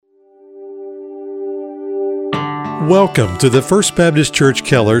Welcome to the First Baptist Church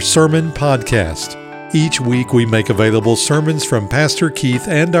Keller Sermon Podcast. Each week we make available sermons from Pastor Keith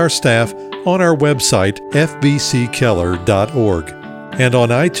and our staff on our website, fbckeller.org. And on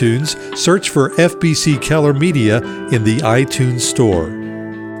iTunes, search for FBC Keller Media in the iTunes Store.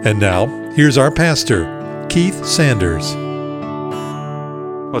 And now, here's our pastor, Keith Sanders.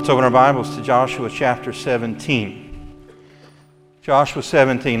 Let's open our Bibles to Joshua chapter 17. Joshua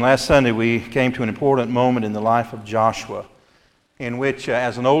 17. Last Sunday we came to an important moment in the life of Joshua in which,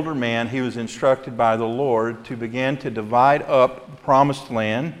 as an older man, he was instructed by the Lord to begin to divide up the promised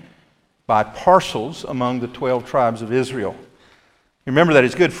land by parcels among the 12 tribes of Israel. Remember that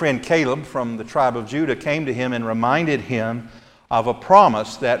his good friend Caleb from the tribe of Judah came to him and reminded him of a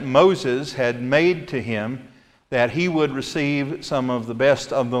promise that Moses had made to him that he would receive some of the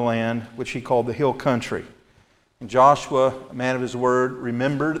best of the land, which he called the hill country. And Joshua, a man of his word,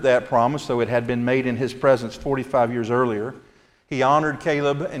 remembered that promise, though it had been made in his presence 45 years earlier. He honored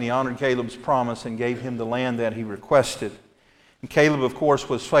Caleb, and he honored Caleb's promise and gave him the land that he requested. And Caleb, of course,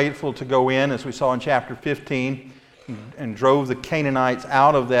 was faithful to go in, as we saw in chapter 15, and drove the Canaanites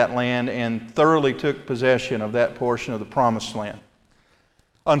out of that land and thoroughly took possession of that portion of the promised land.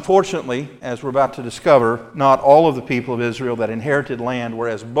 Unfortunately, as we're about to discover, not all of the people of Israel that inherited land were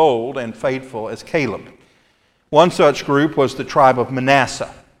as bold and faithful as Caleb. One such group was the tribe of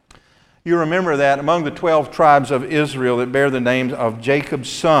Manasseh. You remember that among the 12 tribes of Israel that bear the names of Jacob's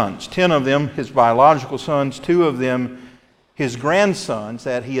sons, 10 of them his biological sons, 2 of them his grandsons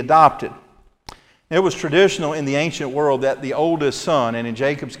that he adopted. It was traditional in the ancient world that the oldest son, and in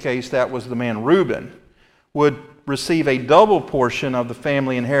Jacob's case that was the man Reuben, would receive a double portion of the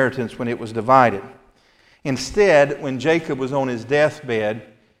family inheritance when it was divided. Instead, when Jacob was on his deathbed,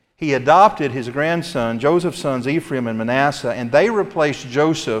 he adopted his grandson, Joseph's sons Ephraim and Manasseh, and they replaced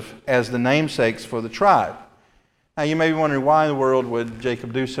Joseph as the namesakes for the tribe. Now you may be wondering, why in the world would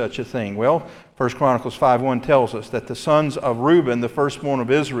Jacob do such a thing? Well, 1 Chronicles 5:1 tells us that the sons of Reuben, the firstborn of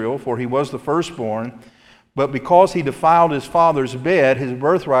Israel, for he was the firstborn, but because he defiled his father's bed, his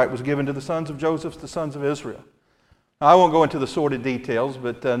birthright was given to the sons of Joseph, the sons of Israel. Now, I won't go into the sordid details,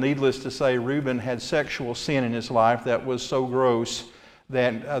 but needless to say, Reuben had sexual sin in his life that was so gross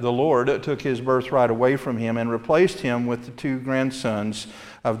that the Lord took his birthright away from him and replaced him with the 2 grandsons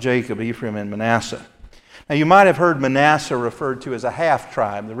of Jacob, Ephraim and Manasseh. Now you might have heard Manasseh referred to as a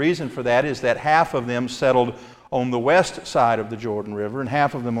half-tribe. The reason for that is that half of them settled on the west side of the Jordan River and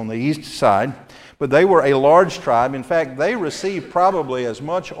half of them on the east side. But they were a large tribe. In fact, they received probably as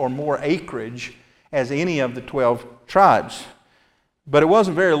much or more acreage as any of the 12 tribes. But it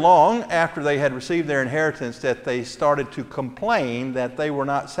wasn't very long after they had received their inheritance that they started to complain that they were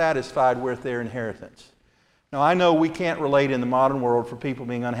not satisfied with their inheritance. Now, I know we can't relate in the modern world for people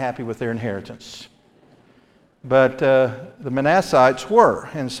being unhappy with their inheritance. But the Manassites were.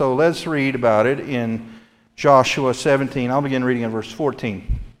 And so let's read about it in Joshua 17. I'll begin reading in verse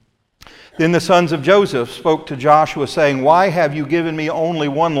 14. Then the sons of Joseph spoke to Joshua, saying, "Why have you given me only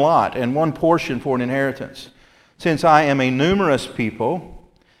one lot and one portion for an inheritance, since I am a numerous people,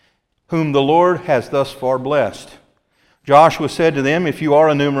 whom the Lord has thus far blessed?" Joshua said to them, "If you are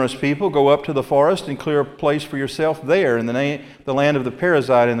a numerous people, go up to the forest and clear a place for yourself there in the land of the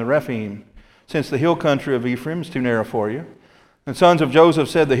Perizzite and the Rephaim, since the hill country of Ephraim is too narrow for you." The sons of Joseph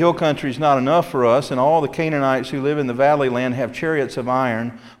said, "The hill country is not enough for us, and all the Canaanites who live in the valley land have chariots of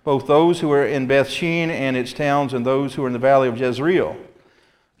iron, both those who are in Bethshean and its towns and those who are in the valley of Jezreel."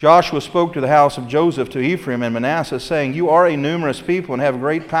 Joshua spoke to the house of Joseph, to Ephraim and Manasseh, saying, "You are a numerous people and have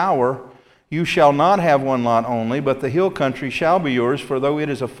great power. You shall not have one lot only, but the hill country shall be yours, for though it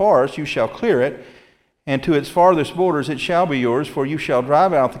is a forest, you shall clear it, and to its farthest borders it shall be yours, for you shall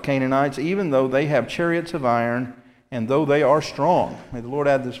drive out the Canaanites, even though they have chariots of iron, and though they are strong." May the Lord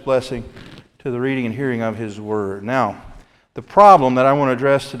add this blessing to the reading and hearing of His Word. Now, the problem that I want to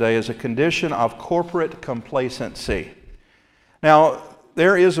address today is a condition of corporate complacency. Now,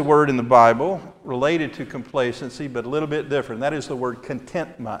 there is a word in the Bible related to complacency, but a little bit different. That is the word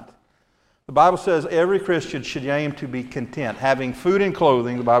contentment. The Bible says every Christian should aim to be content. Having food and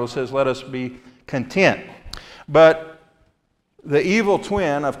clothing, the Bible says, let us be content. But the evil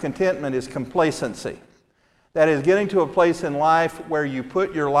twin of contentment is complacency. That is getting to a place in life where you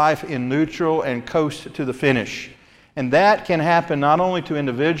put your life in neutral and coast to the finish. And that can happen not only to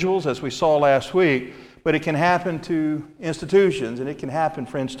individuals, as we saw last week, but it can happen to institutions, and it can happen,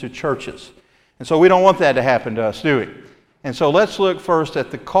 friends, to churches. And so we don't want that to happen to us, do we? And so let's look first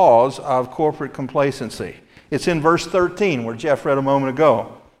at the cause of corporate complacency. It's in verse 13, where Jeff read a moment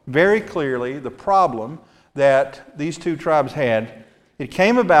ago. Very clearly, the problem that these 2 tribes had It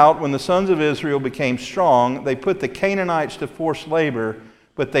came about when the sons of Israel became strong, they put the Canaanites to forced labor,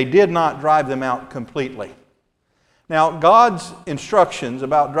 but they did not drive them out completely. Now, God's instructions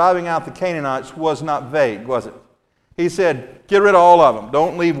about driving out the Canaanites was not vague, was it? He said, get rid of all of them.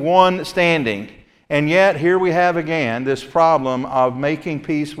 Don't leave one standing. And yet, here we have again this problem of making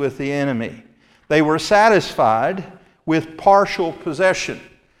peace with the enemy. They were satisfied with partial possession.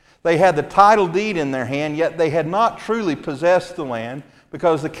 They had the title deed in their hand, yet they had not truly possessed the land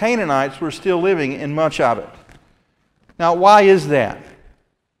because the Canaanites were still living in much of it. Now, why is that?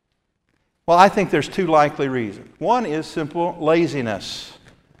 Well, I think there's two likely reasons. One is simple laziness.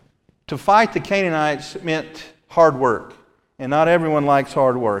 To fight the Canaanites meant hard work, and not everyone likes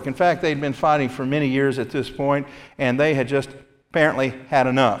hard work. In fact, they'd been fighting for many years at this point, and they had just apparently had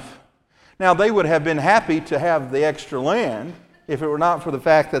enough. Now, they would have been happy to have the extra land if it were not for the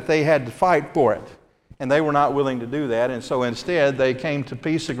fact that they had to fight for it. And they were not willing to do that, and so instead they came to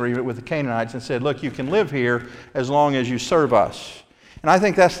peace agreement with the Canaanites and said, look, you can live here as long as you serve us. And I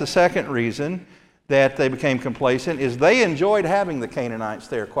think that's the second reason that they became complacent, is they enjoyed having the Canaanites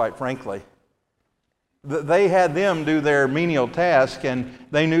there, quite frankly. They had them do their menial task, and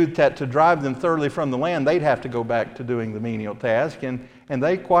they knew that to drive them thoroughly from the land, they'd have to go back to doing the menial task, and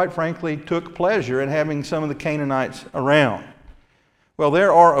they quite frankly took pleasure in having some of the Canaanites around. Well,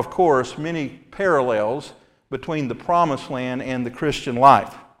 there are, of course, many parallels between the Promised Land and the Christian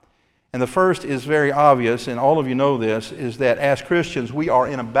life. And the first is very obvious, and all of you know this, is that as Christians, we are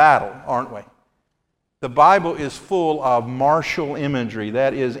in a battle, aren't we? The Bible is full of martial imagery,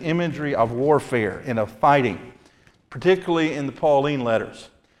 that is, imagery of warfare and of fighting, particularly in the Pauline letters.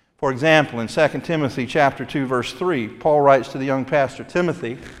 For example, in 2 Timothy chapter 2, verse 3, Paul writes to the young pastor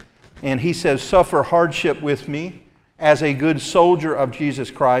Timothy, and he says, suffer hardship with me as a good soldier of Jesus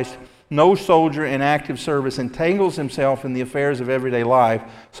Christ. No soldier in active service entangles himself in the affairs of everyday life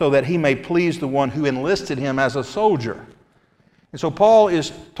so that he may please the one who enlisted him as a soldier. And so Paul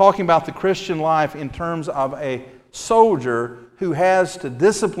is talking about the Christian life in terms of a soldier who has to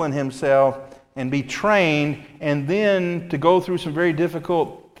discipline himself and be trained and then to go through some very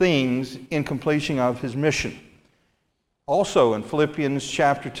difficult things in completion of his mission. Also in Philippians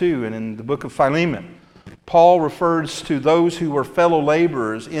chapter 2 and in the book of Philemon, Paul refers to those who were fellow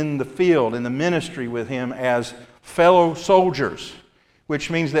laborers in the field, in the ministry with him, as fellow soldiers, which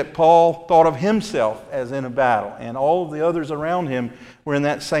means that Paul thought of himself as in a battle, and all of the others around him were in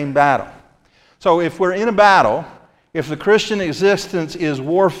that same battle. So if we're in a battle, if the Christian existence is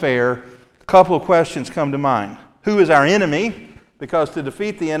warfare, a couple of questions come to mind. Who is our enemy? Because to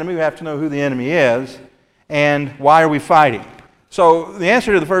defeat the enemy, we have to know who the enemy is, and why are we fighting? So the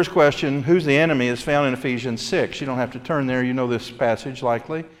answer to the first question, who's the enemy, is found in Ephesians 6. You don't have to turn there. You know this passage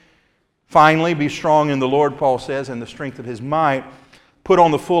likely. Finally, be strong in the Lord, Paul says, and the strength of His might. Put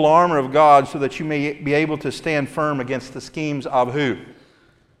on the full armor of God so that you may be able to stand firm against the schemes of who?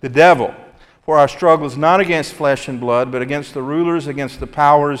 The devil. For our struggle is not against flesh and blood, but against the rulers, against the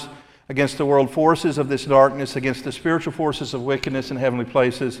powers, against the world forces of this darkness, against the spiritual forces of wickedness in heavenly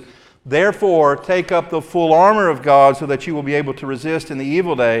places. Therefore, take up the full armor of God so that you will be able to resist in the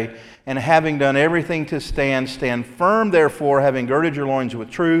evil day, and having done everything to stand, stand firm, therefore, having girded your loins with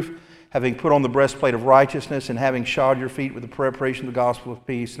truth, having put on the breastplate of righteousness, and having shod your feet with the preparation of the gospel of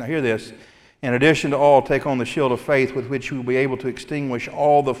peace. Now hear this. In addition to all, take on the shield of faith with which you will be able to extinguish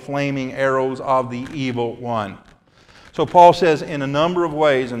all the flaming arrows of the evil one. So Paul says in a number of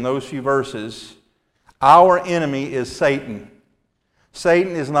ways in those few verses, our enemy is Satan.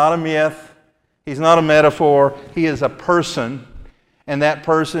 Satan is not a myth. He's not a metaphor. He is a person, and that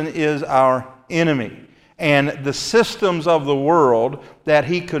person is our enemy. And the systems of the world that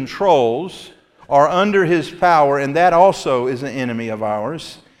he controls are under his power, and that also is an enemy of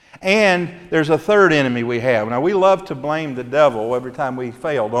ours. And there's a third enemy we have. Now, we love to blame the devil every time we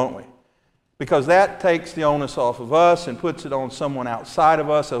fail, don't we? Because that takes the onus off of us and puts it on someone outside of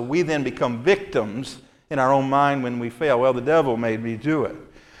us, so we then become victims in our own mind when we fail. Well, the devil made me do it.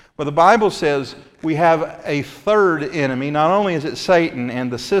 But the Bible says we have a third enemy. Not only is it Satan and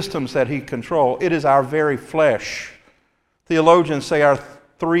the systems that he controls, it is our very flesh. Theologians say our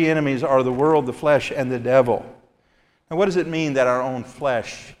three enemies are the world, the flesh, and the devil. Now, what does it mean that our own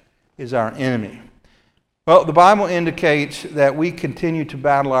flesh is our enemy? Well, the Bible indicates that we continue to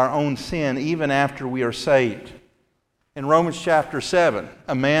battle our own sin even after we are saved. In Romans chapter 7,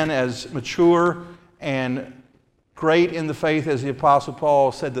 a man as mature and great in the faith as the Apostle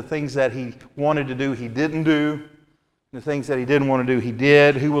Paul said the things that he wanted to do, he didn't do. The things that he didn't want to do, he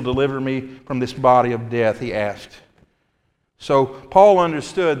did. Who will deliver me from this body of death, he asked. So Paul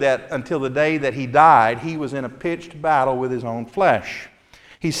understood that until the day that he died, he was in a pitched battle with his own flesh.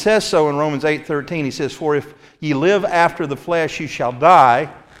 He says so in Romans 8:13. He says, "For if ye live after the flesh, you shall die.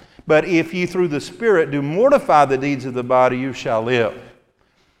 But if ye through the Spirit do mortify the deeds of the body, you shall live."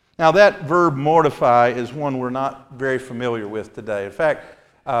 Now that verb mortify is one we're not very familiar with today. In fact,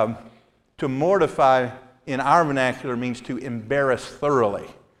 to mortify in our vernacular means to embarrass thoroughly.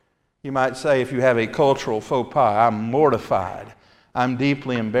 You might say, if you have a cultural faux pas, I'm mortified, I'm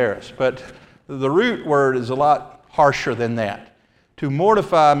deeply embarrassed. But the root word is a lot harsher than that. To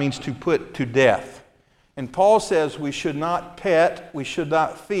mortify means to put to death. And Paul says we should not pet, we should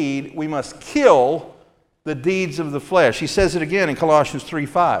not feed, we must kill the deeds of the flesh. He says it again in Colossians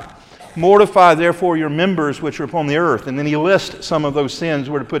 3:5. "Mortify therefore your members which are upon the earth." And then he lists some of those sins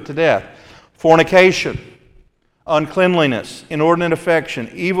we're to put to death. Fornication, uncleanliness, inordinate affection,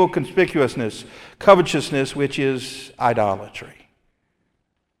 evil conspicuousness, covetousness, which is idolatry.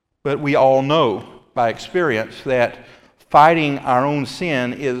 But we all know by experience that fighting our own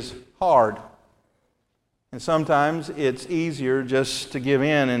sin is hard. And sometimes it's easier just to give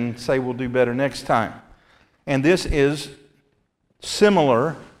in and say we'll do better next time. And this is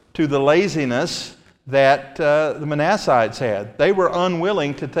similar to the laziness that the Manassites had. They were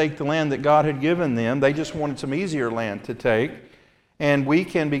unwilling to take the land that God had given them. They just wanted some easier land to take. And we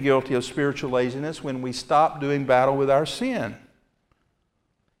can be guilty of spiritual laziness when we stop doing battle with our sin.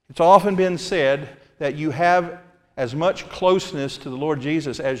 It's often been said that you have as much closeness to the Lord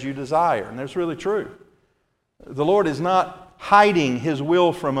Jesus as you desire. And that's really true. The Lord is not hiding His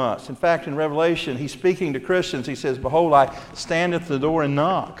will from us. In fact, in Revelation, He's speaking to Christians. He says, "Behold, I stand at the door and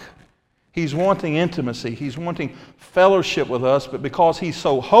knock." He's wanting intimacy. He's wanting fellowship with us, but because He's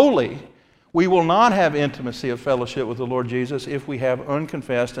so holy, we will not have intimacy of fellowship with the Lord Jesus if we have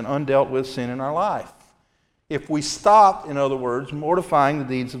unconfessed and undealt with sin in our life. If we stop, in other words, mortifying the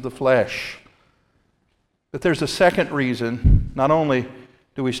deeds of the flesh. But there's a second reason. Not only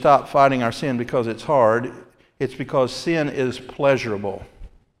do we stop fighting our sin because it's hard, it's because sin is pleasurable.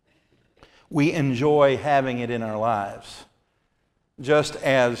 We enjoy having it in our lives. Just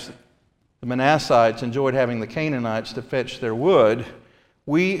as the Manassites enjoyed having the Canaanites to fetch their wood,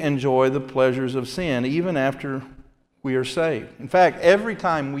 we enjoy the pleasures of sin even after we are saved. In fact, every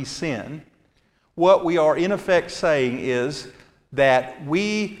time we sin, what we are in effect saying is that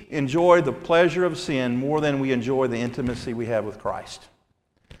we enjoy the pleasure of sin more than we enjoy the intimacy we have with Christ.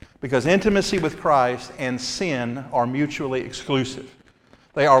 Because intimacy with Christ and sin are mutually exclusive.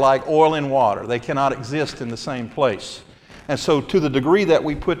 They are like oil and water. They cannot exist in the same place. And so to the degree that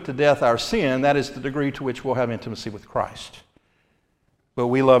we put to death our sin, that is the degree to which we'll have intimacy with Christ. But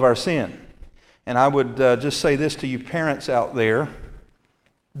we love our sin. And I would just say this to you parents out there.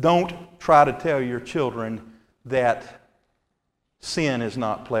 Don't try to tell your children that sin is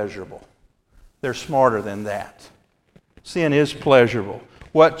not pleasurable. They're smarter than that. Sin is pleasurable.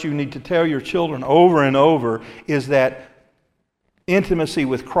 What you need to tell your children over and over is that intimacy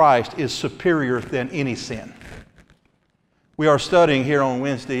with Christ is superior than any sin. We are studying here on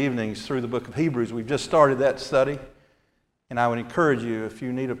Wednesday evenings through the book of Hebrews. We've just started that study. And I would encourage you, if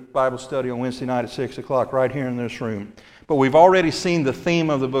you need a Bible study on Wednesday night at 6 o'clock, right here in this room. But we've already seen the theme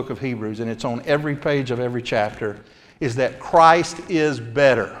of the book of Hebrews, and it's on every page of every chapter, is that Christ is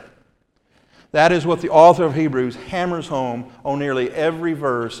better. That is what the author of Hebrews hammers home on nearly every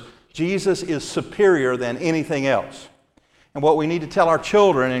verse. Jesus is superior than anything else. And what we need to tell our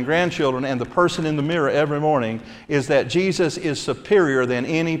children and grandchildren and the person in the mirror every morning is that Jesus is superior than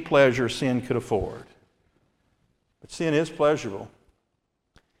any pleasure sin could afford. But sin is pleasurable.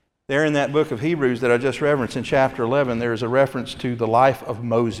 There in that book of Hebrews that I just referenced in chapter 11, there is a reference to the life of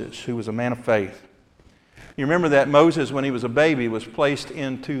Moses, who was a man of faith. You remember that Moses, when he was a baby, was placed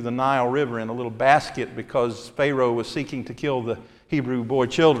into the Nile River in a little basket because Pharaoh was seeking to kill the Hebrew boy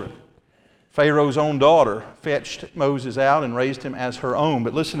children. Pharaoh's own daughter fetched Moses out and raised him as her own.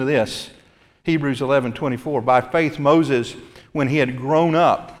 But listen to this, Hebrews 11:24. By faith Moses, when he had grown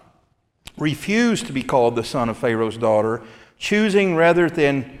up, refused to be called the son of Pharaoh's daughter, choosing rather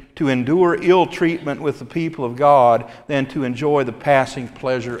than to endure ill treatment with the people of God than to enjoy the passing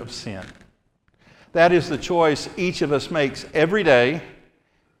pleasure of sin. That is the choice each of us makes every day,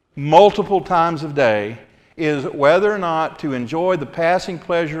 multiple times a day, is whether or not to enjoy the passing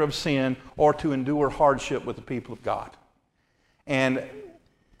pleasure of sin or to endure hardship with the people of God. And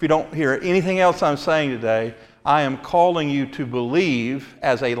if you don't hear anything else I'm saying today, I am calling you to believe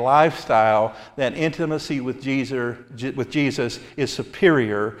as a lifestyle that intimacy with Jesus is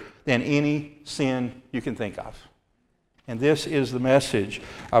superior than any sin you can think of. And this is the message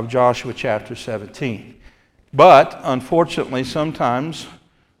of Joshua chapter 17. But, unfortunately, sometimes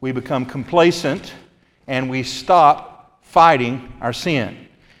we become complacent and we stop fighting our sin.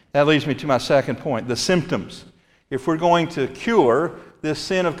 That leads me to my second point, the symptoms. If we're going to cure this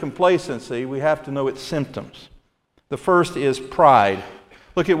sin of complacency, we have to know its symptoms. The first is pride.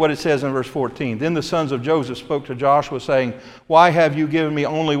 Look at what it says in verse 14. Then the sons of Joseph spoke to Joshua, saying, Why have you given me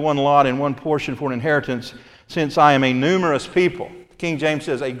only one lot and one portion for an inheritance, since I am a numerous people? King James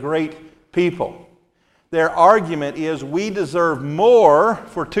says, a great people. Their argument is we deserve more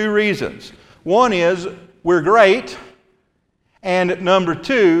for two reasons. One is we're great, and number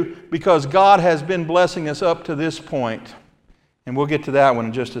two, because God has been blessing us up to this point. And we'll get to that one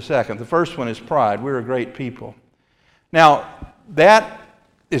in just a second. The first one is pride. We're a great people. Now, that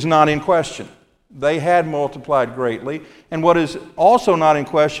is not in question. They had multiplied greatly. And what is also not in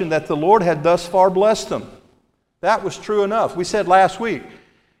question, that the Lord had thus far blessed them. That was true enough. We said last week,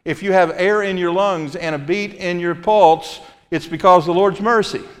 if you have air in your lungs and a beat in your pulse, it's because of the Lord's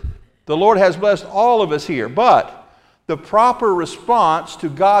mercy. The Lord has blessed all of us here. But the proper response to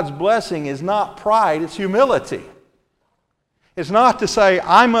God's blessing is not pride, it's humility. It's not to say,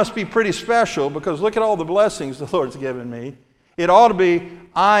 I must be pretty special because look at all the blessings the Lord's given me. It ought to be,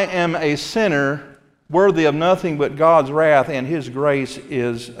 I am a sinner worthy of nothing but God's wrath, and His grace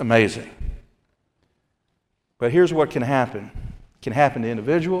is amazing. But here's what can happen. It can happen to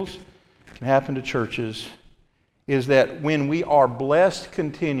individuals, it can happen to churches, is that when we are blessed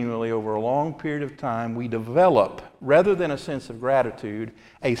continually over a long period of time, we develop, rather than a sense of gratitude,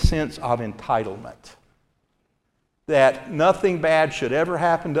 a sense of entitlement. That nothing bad should ever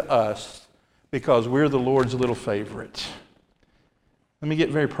happen to us because we're the Lord's little favorites. Let me get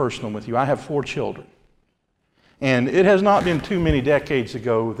very personal with you. I have 4 children. And it has not been too many decades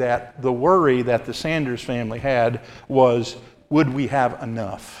ago that the worry that the Sanders family had was, would we have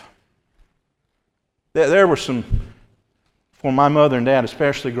enough? There were some, for my mother and dad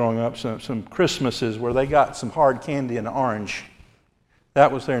especially growing up, some Christmases where they got some hard candy and an orange.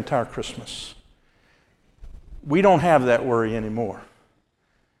 That was their entire Christmas. We don't have that worry anymore.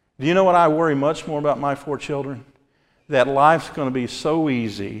 Do you know what I worry much more about my 4 children? That life's going to be so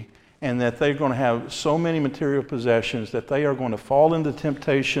easy and that they're going to have so many material possessions that they are going to fall into the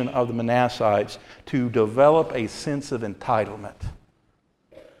temptation of the Manassites to develop a sense of entitlement.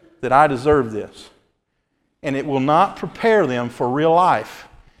 That I deserve this. And it will not prepare them for real life.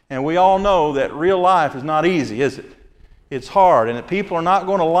 And we all know that real life is not easy, is it? It's hard, and that people are not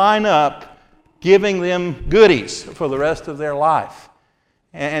going to line up giving them goodies for the rest of their life.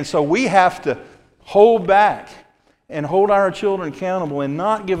 And so we have to hold back and hold our children accountable and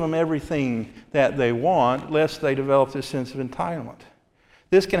not give them everything that they want, lest they develop this sense of entitlement.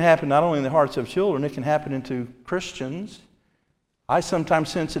 This can happen not only in the hearts of children, it can happen into Christians. I sometimes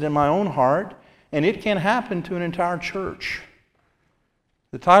sense it in my own heart, and it can happen to an entire church.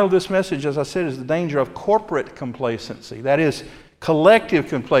 The title of this message, as I said, is The Danger of Corporate Complacency. That is, collective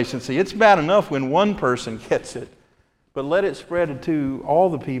complacency. It's bad enough when one person gets it, but let it spread to all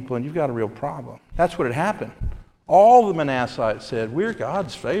the people, and you've got a real problem. That's what had happened. All the Manassites said, we're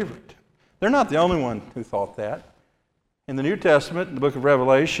God's favorite. They're not the only one who thought that. In the New Testament, in the book of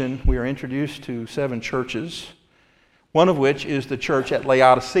Revelation, we are introduced to 7 churches, one of which is the church at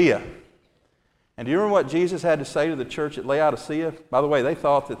Laodicea. And do you remember what Jesus had to say to the church at Laodicea? By the way, they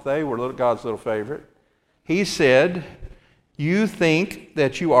thought that they were God's little favorite. He said, you think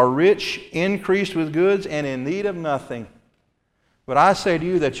that you are rich, increased with goods, and in need of nothing. But I say to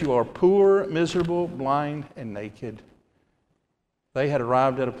you that you are poor, miserable, blind, and naked. They had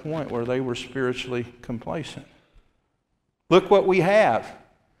arrived at a point where they were spiritually complacent. Look what we have.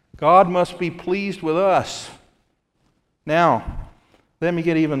 God must be pleased with us. Now, let me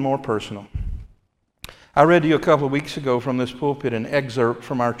get even more personal. I read to you a couple of weeks ago from this pulpit an excerpt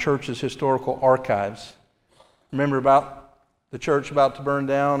from our church's historical archives. Remember about the church about to burn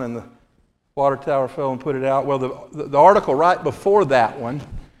down and the water tower fell and put it out? Well, the article right before that one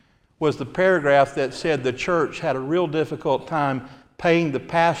was the paragraph that said the church had a real difficult time paying the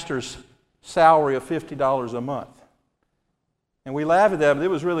pastor's salary of $50 a month. And we laugh at that, but it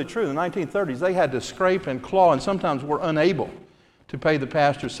was really true. In the 1930s, they had to scrape and claw and sometimes were unable to pay the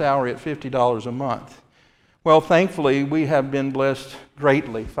pastor's salary at $50 a month. Well, thankfully, we have been blessed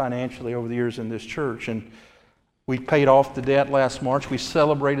greatly financially over the years in this church, and we paid off the debt last March. We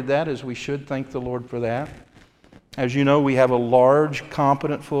celebrated that, as we should. Thank the Lord for that. As you know, we have a large,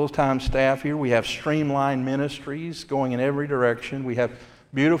 competent, full-time staff here. We have streamlined ministries going in every direction. We have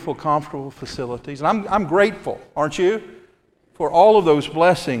beautiful, comfortable facilities. And I'm grateful, aren't you, for all of those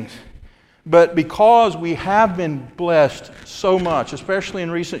blessings. But because we have been blessed so much, especially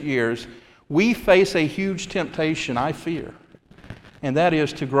in recent years, we face a huge temptation, I fear, and that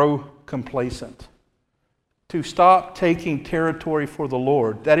is to grow complacent, to stop taking territory for the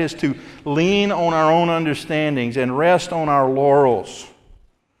Lord. That is to lean on our own understandings and rest on our laurels.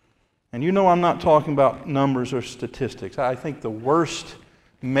 And you know I'm not talking about numbers or statistics. I think the worst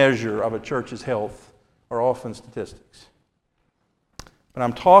measure of a church's health are often statistics. But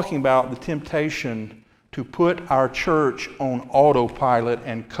I'm talking about the temptation to put our church on autopilot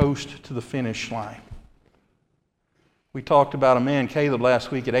and coast to the finish line. We talked about a man, Caleb,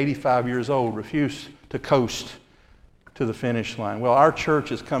 last week at 85 years old, refused to coast to the finish line. Well, our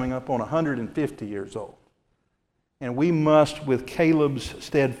church is coming up on 150 years old. And we must, with Caleb's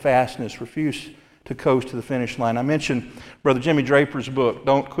steadfastness, refuse to coast to the finish line. I mentioned Brother Jimmy Draper's book,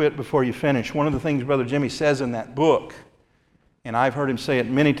 Don't Quit Before You Finish. One of the things Brother Jimmy says in that book, and I've heard him say it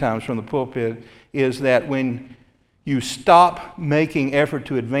many times from the pulpit, is that when you stop making effort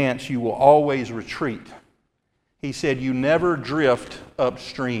to advance, you will always retreat. He said, you never drift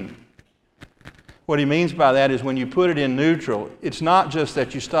upstream. What he means by that is when you put it in neutral, it's not just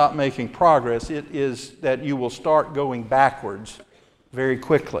that you stop making progress, it is that you will start going backwards very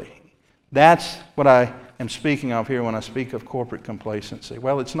quickly. That's what I am speaking of here when I speak of corporate complacency.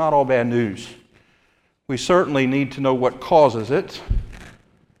 Well, it's not all bad news. We certainly need to know what causes it.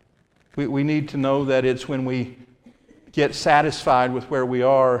 We need to know that it's when we get satisfied with where we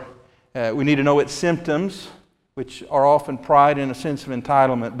are. We need to know its symptoms, which are often pride and a sense of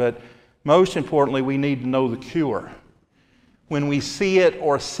entitlement, but most importantly, we need to know the cure. When we see it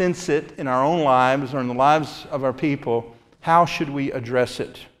or sense it in our own lives or in the lives of our people, how should we address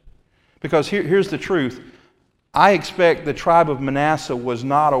it? Because here's the truth. I expect the tribe of Manasseh was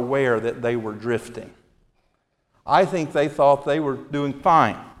not aware that they were drifting. I think they thought they were doing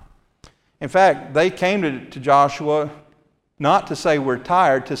fine. In fact, they came to Joshua not to say we're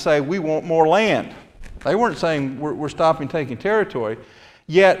tired, to say we want more land. They weren't saying we're stopping taking territory.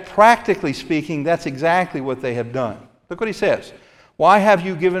 Yet, practically speaking, that's exactly what they have done. Look what he says. Why have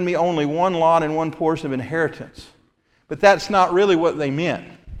you given me only one lot and one portion of inheritance? But that's not really what they meant.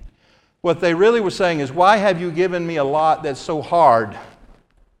 What they really were saying is, why have you given me a lot that's so hard?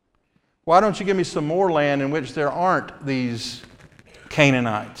 Why don't you give me some more land in which there aren't these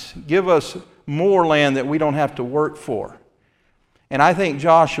Canaanites? Give us more land that we don't have to work for. And I think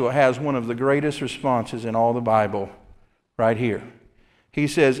Joshua has one of the greatest responses in all the Bible right here. He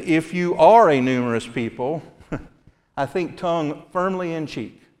says, if you are a numerous people, I think tongue firmly in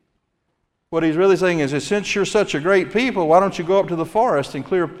cheek. What he's really saying is, since you're such a great people, why don't you go up to the forest and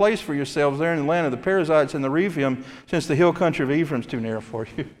clear a place for yourselves there in the land of the Perizzites and the Rephaim, since the hill country of Ephraim's too narrow for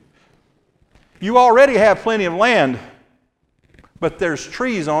you. You already have plenty of land, but there's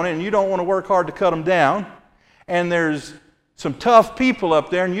trees on it, and you don't want to work hard to cut them down. And there's some tough people up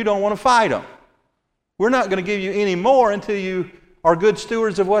there, and you don't want to fight them. We're not going to give you any more until you are good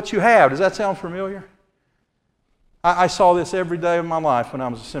stewards of what you have. Does that sound familiar? I saw this every day of my life when I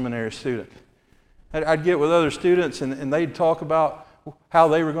was a seminary student. I'd get with other students, and they'd talk about how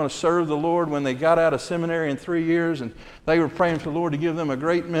they were going to serve the Lord when they got out of seminary in 3 years, and they were praying for the Lord to give them a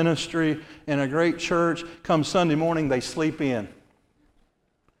great ministry and a great church. Come Sunday morning, they sleep in.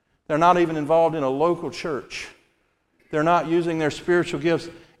 They're not even involved in a local church. They're not using their spiritual gifts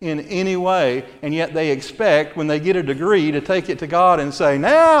in any way, and yet they expect, when they get a degree, to take it to God and say,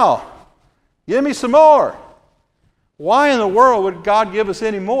 now, give me some more. Why in the world would God give us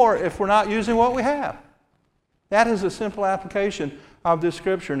any more if we're not using what we have? That is a simple application of this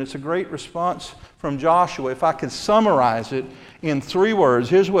scripture, and it's a great response from Joshua. If I could summarize it in 3 words,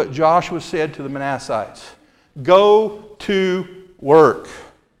 here's what Joshua said to the Manassites. Go to work.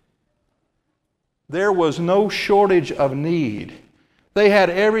 There was no shortage of need. They had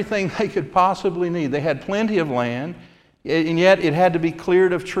everything they could possibly need. They had plenty of land, and yet it had to be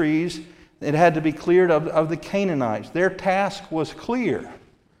cleared of trees. It had to be cleared of the Canaanites. Their task was clear.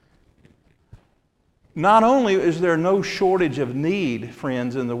 Not only is there no shortage of need,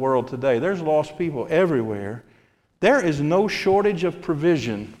 friends, in the world today, there's lost people everywhere, there is no shortage of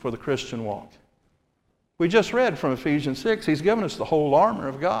provision for the Christian walk. We just read from Ephesians 6, He's given us the whole armor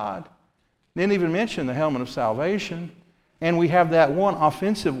of God. Didn't even mention the helmet of salvation. And we have that one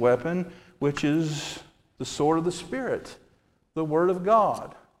offensive weapon, which is the sword of the Spirit, the Word of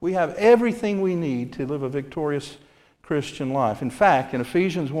God. We have everything we need to live a victorious Christian life. In fact, in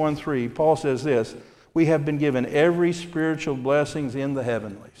Ephesians 1:3, Paul says this, we have been given every spiritual blessings in the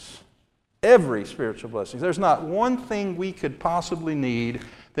heavenlies. Every spiritual blessings. There's not one thing we could possibly need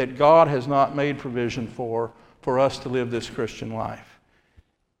that God has not made provision for us to live this Christian life.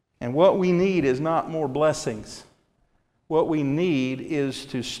 And what we need is not more blessings. What we need is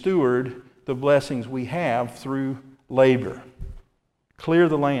to steward the blessings we have through labor. Clear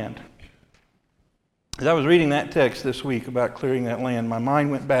the land. As I was reading that text this week about clearing that land, my mind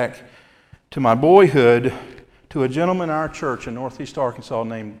went back to my boyhood to a gentleman in our church in Northeast Arkansas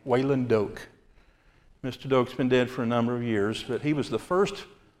named Waylon Doak. Mr. Doak's been dead for a number of years, but he was the first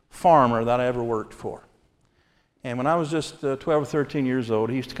farmer that I ever worked for. And when I was just 12 or 13 years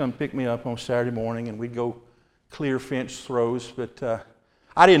old, he used to come pick me up on Saturday morning, and we'd go clear fence throws. But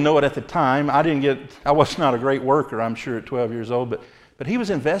I didn't know it at the time. I was not a great worker, I'm sure, at 12 years old, but he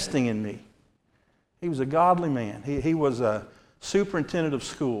was investing in me. He was a godly man. He was a superintendent of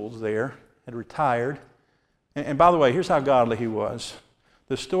schools there, had retired. And by the way, here's how godly he was.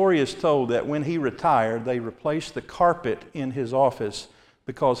 The story is told that when he retired, they replaced the carpet in his office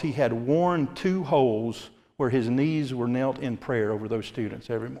because he had worn 2 holes where his knees were knelt in prayer over those students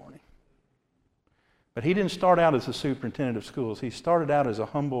every morning. But he didn't start out as a superintendent of schools. He started out as a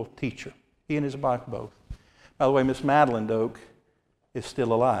humble teacher. He and his wife both. By the way, Miss Madeline Doak is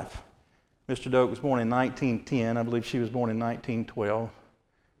still alive. Mr. Doak was born in 1910. I believe she was born in 1912.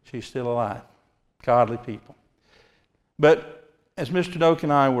 She's still alive. Godly people. But as Mr. Doak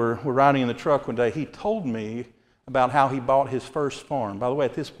and I were riding in the truck one day, he told me about how he bought his first farm. By the way,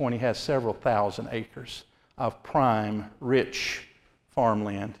 at this point, he has several thousand acres of prime, rich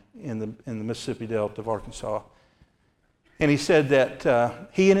farmland in the Mississippi Delta of Arkansas. And he said that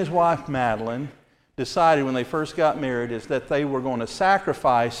he and his wife, Madeline, decided when they first got married is that they were going to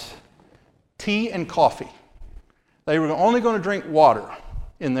sacrifice tea and coffee. They were only going to drink water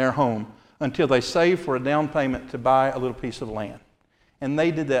in their home until they saved for a down payment to buy a little piece of land. And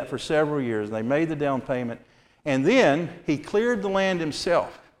they did that for several years. They made the down payment. And then he cleared the land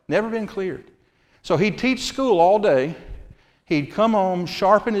himself. Never been cleared. So he'd teach school all day. He'd come home,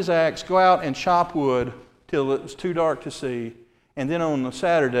 sharpen his axe, go out and chop wood till it was too dark to see. And then on a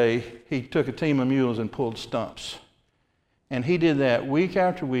Saturday, he took a team of mules and pulled stumps. And he did that week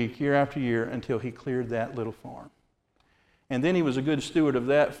after week, year after year, until he cleared that little farm. And then he was a good steward of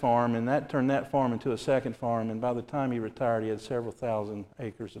that farm, and that turned that farm into a second farm. And by the time he retired, he had several thousand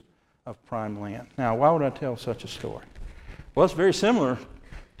acres of prime land. Now, why would I tell such a story? Well, it's very similar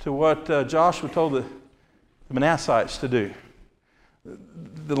to what Joshua told the Manassites to do.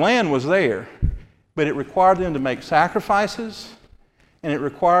 The land was there, but it required them to make sacrifices, and it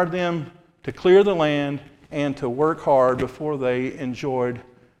required them to clear the land and to work hard before they enjoyed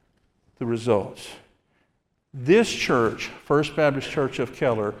the results. This church, First Baptist Church of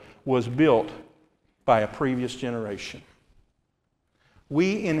Keller, was built by a previous generation.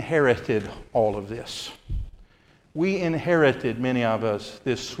 We inherited all of this. We inherited, many of us,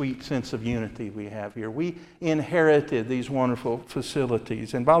 this sweet sense of unity we have here. We inherited these wonderful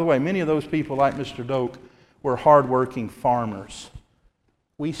facilities. And by the way, many of those people, like Mr. Doak, were hardworking farmers.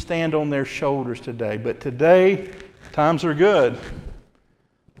 We stand on their shoulders today. But today, times are good.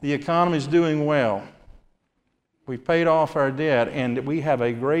 The economy is doing well. We've paid off our debt, and we have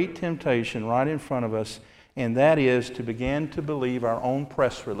a great temptation right in front of us, and that is to begin to believe our own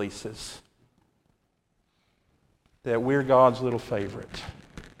press releases that we're God's little favorite.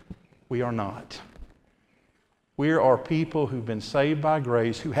 We are not. We are people who've been saved by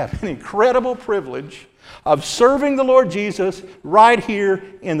grace, who have an incredible privilege of serving the Lord Jesus right here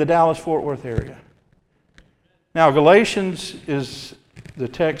in the Dallas-Fort Worth area. Now, Galatians is the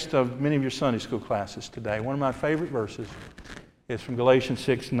text of many of your Sunday school classes today. One of my favorite verses is from Galatians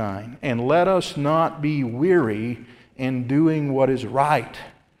 6:9. And let us not be weary in doing what is right,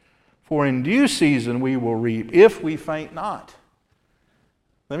 for in due season we will reap if we faint not.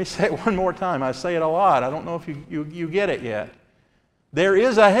 Let me say it one more time. I say it a lot. I don't know if you get it yet. There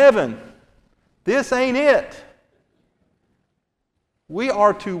is a heaven. This ain't it. We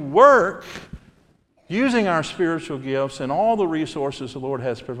are to work using our spiritual gifts and all the resources the Lord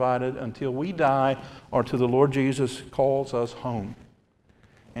has provided until we die or till the Lord Jesus calls us home.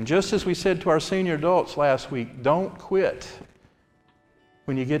 And just as we said to our senior adults last week, don't quit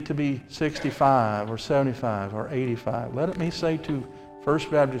when you get to be 65 or 75 or 85. Let me say to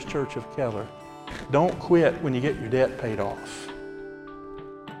First Baptist Church of Keller, don't quit when you get your debt paid off.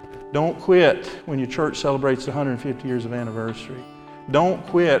 Don't quit when your church celebrates 150 years of anniversary. Don't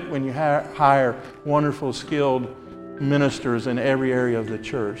quit when you hire wonderful, skilled ministers in every area of the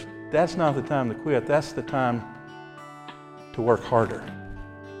church. That's not the time to quit. That's the time to work harder.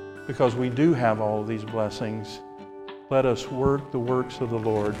 Because we do have all of these blessings. Let us work the works of the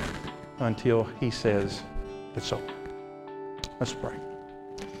Lord until He says it's over. Let's pray.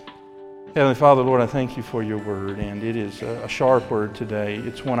 Heavenly Father, Lord, I thank You for Your word, and it is a sharp word today.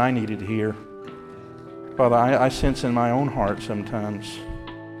 It's one I needed to hear. Father, I sense in my own heart sometimes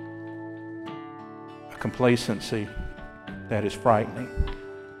a complacency that is frightening.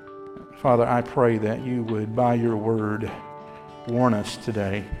 Father, I pray that you would, by your word, warn us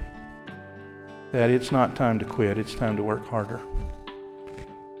today that it's not time to quit, it's time to work harder.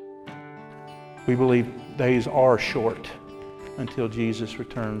 We believe days are short until Jesus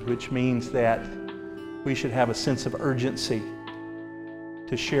returns, which means that we should have a sense of urgency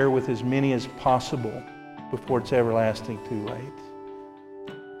to share with as many as possible before it's everlasting too late.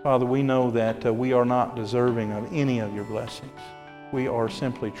 Father, we know that we are not deserving of any of your blessings. We are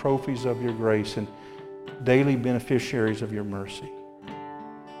simply trophies of your grace and daily beneficiaries of your mercy.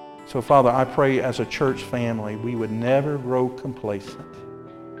 So, Father, I pray as a church family we would never grow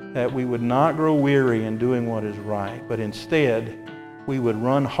complacent, that we would not grow weary in doing what is right, but instead we would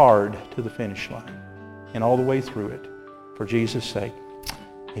run hard to the finish line and all the way through it. For Jesus' sake,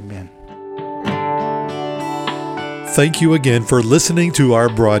 amen. Thank you again for listening to our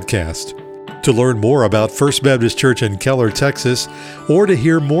broadcast. To learn more about First Baptist Church in Keller, Texas, or to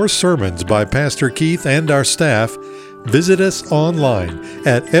hear more sermons by Pastor Keith and our staff, visit us online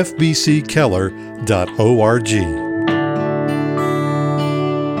at fbckeller.org.